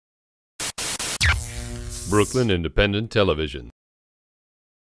Brooklyn Independent Television.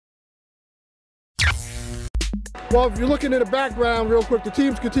 Well, if you're looking in the background real quick, the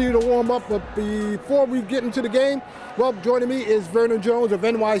teams continue to warm up, but before we get into the game, well, joining me is Vernon Jones of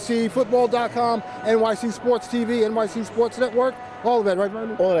NYCFootball.com, NYC Sports TV, NYC Sports Network, all of that, right,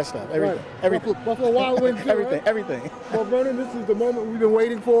 Vernon? All that stuff, everything. Right. Everything. Buffalo Wild Wings, everything, right? everything. Well, Vernon, this is the moment we've been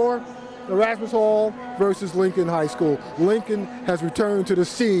waiting for. Erasmus Hall versus Lincoln High School. Lincoln has returned to the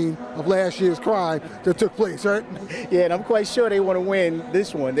scene of last year's crime that took place, right? Yeah, and I'm quite sure they want to win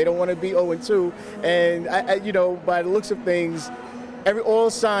this one. They don't want to be 0-2. And, by the looks of things, all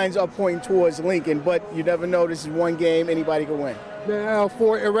signs are pointing towards Lincoln, but you never know. This is one game. Anybody can win. Now,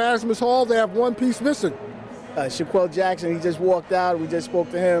 for Erasmus Hall, they have one piece missing. Shaquille Jackson, he just walked out. We just spoke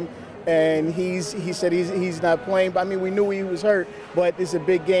to him. And he said he's not playing. But I mean, we knew he was hurt, but it's a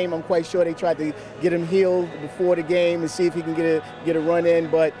big game. I'm quite sure they tried to get him healed before the game and see if he can get a run in,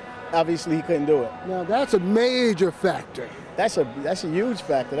 but obviously he couldn't do it. Now that's a major factor. That's a huge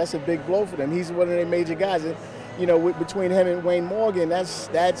factor. That's a big blow for them. He's one of their major guys. And, between him and Wayne Morgan, those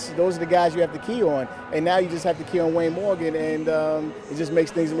are the guys you have to key on. And now you just have to key on Wayne Morgan, and it just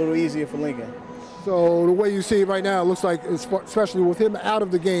makes things a little easier for Lincoln. So the way you see it right now, it looks like, especially with him out of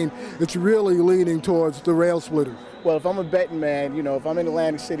the game, it's really leaning towards the rail splitter. Well, if I'm a betting man, if I'm in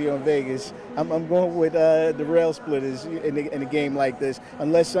Atlantic City or Vegas, I'm going with the rail splitters in a game like this.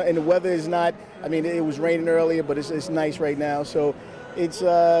 Unless and the weather is not. I mean, it was raining earlier, but it's nice right now. So it's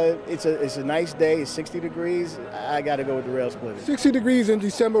a nice day. It's 60 degrees. I got to go with the rail splitters. 60 degrees in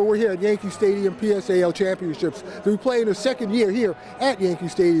December. We're here at Yankee Stadium, PSAL Championships. We play in the second year here at Yankee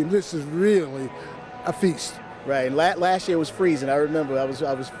Stadium. This is really a feast. Right, and last year was freezing. I remember I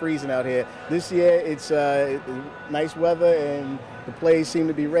was freezing out here. This year it's nice weather and the players seem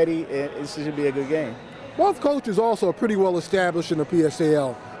to be ready. It should be a good game. Both coaches also are pretty well established in the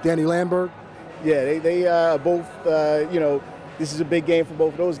PSAL. Danny Lambert. Yeah, they are both. This is a big game for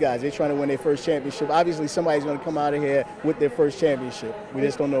both of those guys. They're trying to win their first championship. Obviously, somebody's going to come out of here with their first championship. We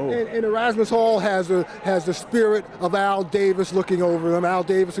just don't know who. And Erasmus Hall has the spirit of Al Davis looking over them. Al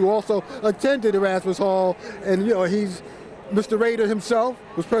Davis, who also attended Erasmus Hall, and he's Mr. Raider himself,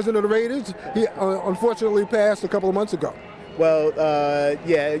 was president of the Raiders. He unfortunately passed a couple of months ago. Well,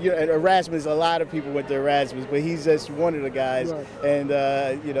 and Erasmus, a lot of people went to Erasmus, but he's just one of the guys. Right. And,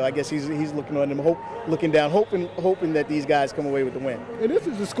 I guess he's looking on them, looking down, hoping that these guys come away with the win. And this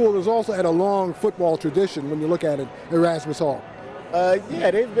is a school that's also had a long football tradition when you look at it, Erasmus Hall. They've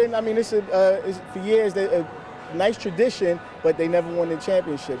been, it's for years, a nice tradition, but they never won the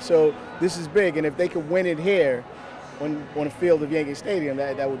championship. So this is big, and if they could win it here on the field of Yankee Stadium,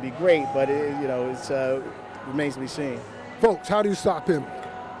 that would be great, but, it remains to be seen. Folks, how do you stop him?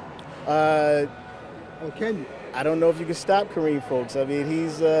 Or can you? I don't know if you can stop Kareem, folks. I mean,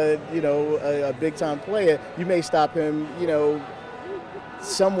 he's, a big-time player. You may stop him,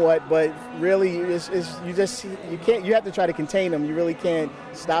 somewhat, but really, you can't. You have to try to contain him. You really can't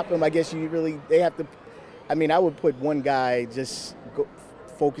stop him. I guess they have to. I mean, I would put one guy just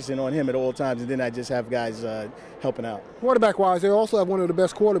focusing on him at all times, and then I just have guys helping out. Quarterback-wise, they also have one of the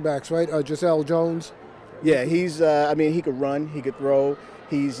best quarterbacks, right? Giselle Jones. Yeah, he's. He could run, he could throw.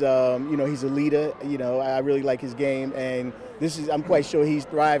 He's, he's a leader. I really like his game, and I'm quite sure he's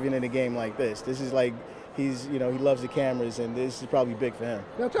thriving in a game like this. This is like, he loves the cameras, and this is probably big for him.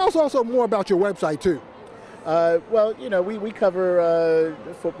 Now, tell us also more about your website too. We cover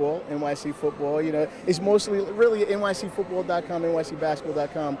football, NYC football. It's mostly really NYCFootball.com,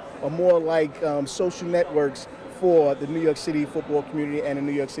 NYCBasketball.com are more like social networks for the New York City football community and the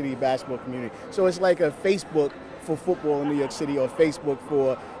New York City basketball community. So it's like a Facebook for football in New York City or Facebook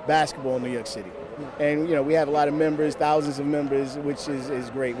for basketball in New York City. And, we have a lot of members, thousands of members, which is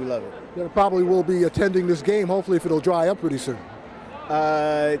great. We love it. You probably will be attending this game, hopefully, if it'll dry up pretty soon.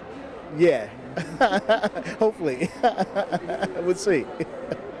 Yeah. Hopefully. We'll see.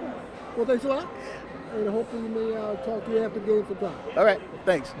 Well, thanks a lot. And hopefully we may talk to you after the game sometime. All right.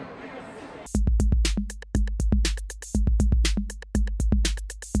 Thanks.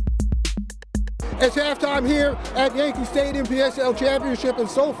 It's halftime here at Yankee Stadium, PSL Championship, and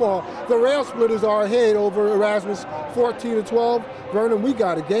so far the Rail Splitters are ahead over Erasmus 14-12. Vernon, we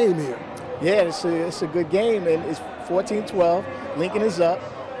got a game here. Yeah, it's a good game, and it's 14-12. Lincoln is up.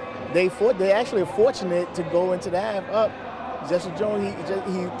 They actually are fortunate to go into the half up. Justin Jones,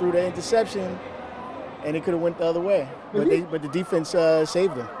 he threw the interception, and it could have went the other way. But the defense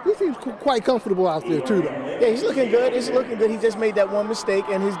saved him. He seems quite comfortable out there too, though. Yeah, he's looking good. It's looking good. He just made that one mistake,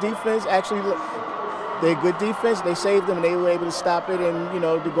 and his defense actually, they're good defense. They saved him, and they were able to stop it and,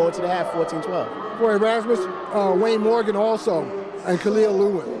 to go into the half 14-12. For Erasmus, Wayne Morgan also, and Khalil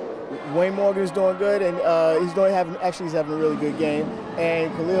Lewin. Wayne Morgan is doing good, and he's having a really good game.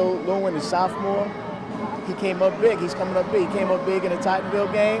 And Khalil Lewin, the sophomore, he came up big. He's coming up big. He came up big in the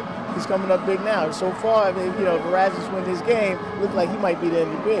Tottenville game. He's coming up big now. So far, if Erasmus wins his game, looked like he might be the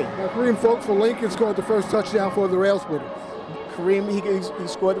MVP. Now, Kareem Folks for Lincoln scored the first touchdown for the Rail Splitters. Kareem, he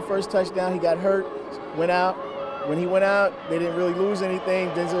scored the first touchdown. He got hurt, went out. When he went out, they didn't really lose anything.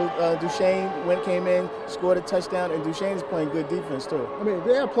 Denzel Duchesne came in, scored a touchdown, and Duchesne is playing good defense too. I mean,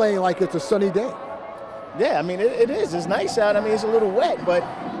 they're playing like it's a sunny day. Yeah, I mean it is. It's nice out. I mean it's a little wet, but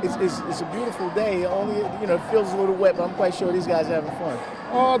it's a beautiful day. Only it feels a little wet, but I'm quite sure these guys are having fun.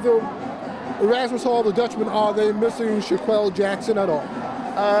 Are the Erasmus Hall, the Dutchman, are they missing Shaquille Jackson at all?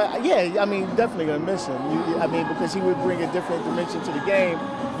 Yeah, I mean definitely gonna miss him. Because he would bring a different dimension to the game.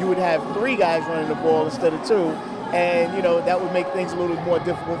 You would have 3 guys running the ball instead of 2, and that would make things a little more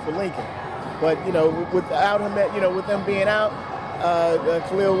difficult for Lincoln. But without him, with them being out,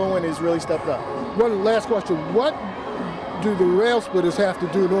 Khalil Lewin has really stepped up. One last question. What do the Rail Splitters have to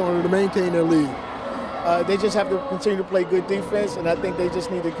do in order to maintain their lead? They just have to continue to play good defense, and I think they just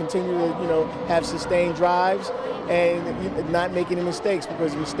need to continue to, have sustained drives and not make any mistakes,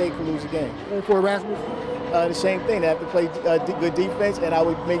 because a mistake can lose a game. And for Erasmus? The same thing. They have to play good defense, and I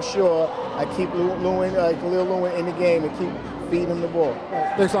would make sure I keep Khalil Lewin in the game and keep feeding him the ball.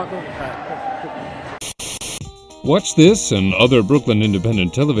 Thanks, Uncle. Watch this and other Brooklyn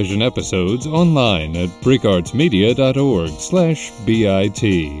Independent Television episodes online at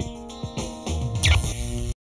breakartsmedia.org/BIT.